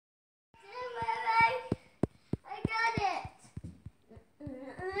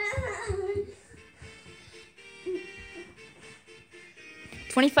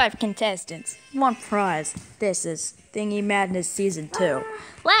25 contestants, one prize. This is Thingy Madness Season 2.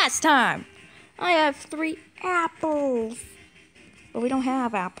 Last time, I have 3 apples. But we don't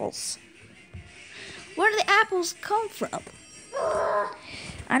have apples. Where do the apples come from?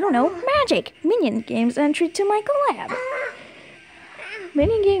 I don't know. Magic! Minion Games entry to my collab.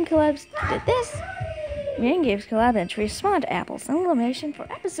 Minion Game Collabs did this. Minion Games Collab entry spawned apples. Elimination for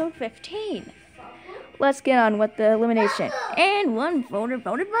episode 15. Let's get on with the elimination. And one voter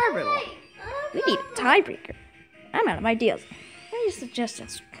voted for everyone. We need a tiebreaker. I'm out of ideas. What are your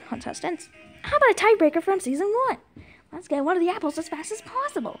suggestions, contestants? How about a tiebreaker from season 1? Let's get one of the apples as fast as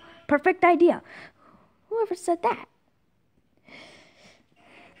possible. Perfect idea. Whoever said that?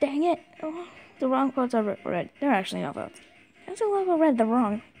 Dang it. Oh, the wrong votes are red. There are actually no votes. YouTubeLogo read the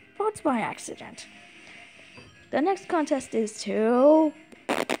wrong votes by accident. The next contest is to...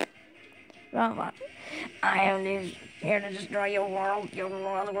 Wrong one. I am here to destroy your world. Your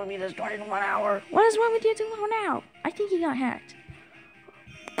world will be destroyed in 1 hour. What is wrong with YouTubeLogo now? I think he got hacked.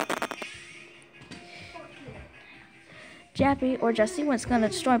 Jappy or Jesse was gonna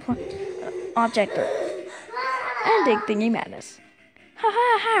destroy Objector. Ending Thingy Madness. Ha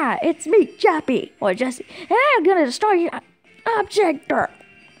ha ha! It's me, Jappy or Jesse, and I'm gonna destroy your Objector.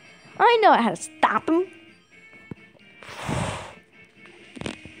 I know how to stop him.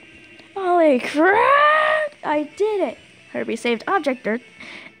 Holy crap! I did it! Herbie saved Objector,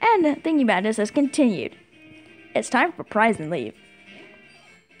 and Thingy Madness has continued. It's time for prize and leave.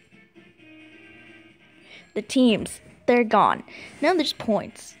 The teams, they're gone. Now there's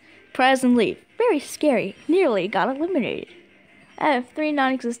points. Prize and leave. Very scary. Nearly got eliminated. I have 3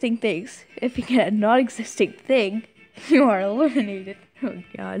 non-existing things. If you get a non-existing thing, you are eliminated. Oh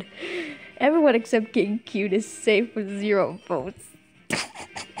god. Everyone except King Cute is safe with 0 votes.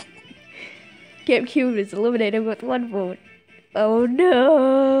 King Cute is eliminated with 1 vote. Oh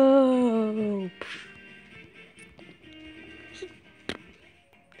no!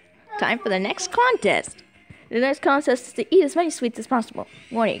 Time for the next contest. The next contest is to eat as many sweets as possible.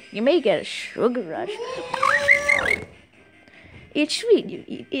 Warning, you may get a sugar rush. Each sweet you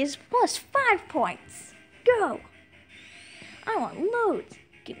eat is plus 5 points. Go! I want loads.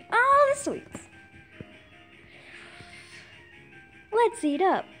 Give me all the sweets. Let's eat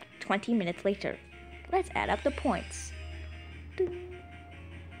up. 20 minutes later. Let's add up the points.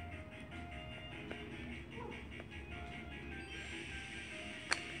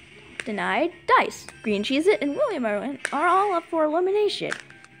 Denied, Dice, Green Cheese It, and William Irwin are all up for elimination.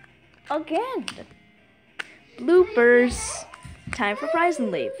 Again. Bloopers. Time for prize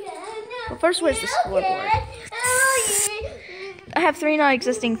and leave. But first, where's the scoreboard? I have 3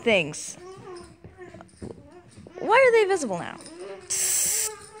 non-existing things. Why are they visible now?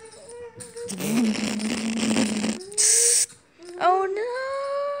 Oh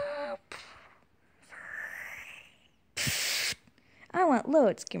no! I want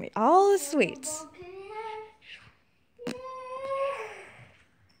loads. Give me all the sweets.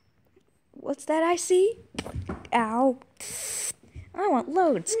 What's that I see? Ow. I want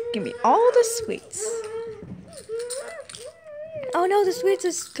loads. Give me all the sweets. Oh no, the sweets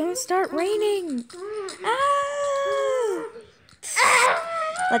is gonna start raining. Ah!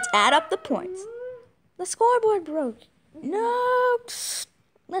 Let's add up the points. The scoreboard broke. No.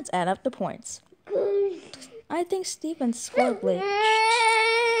 Let's add up the points. I think Steven's score glitched.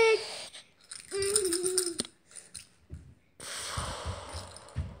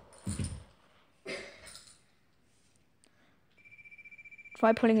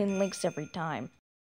 Try putting in links every time.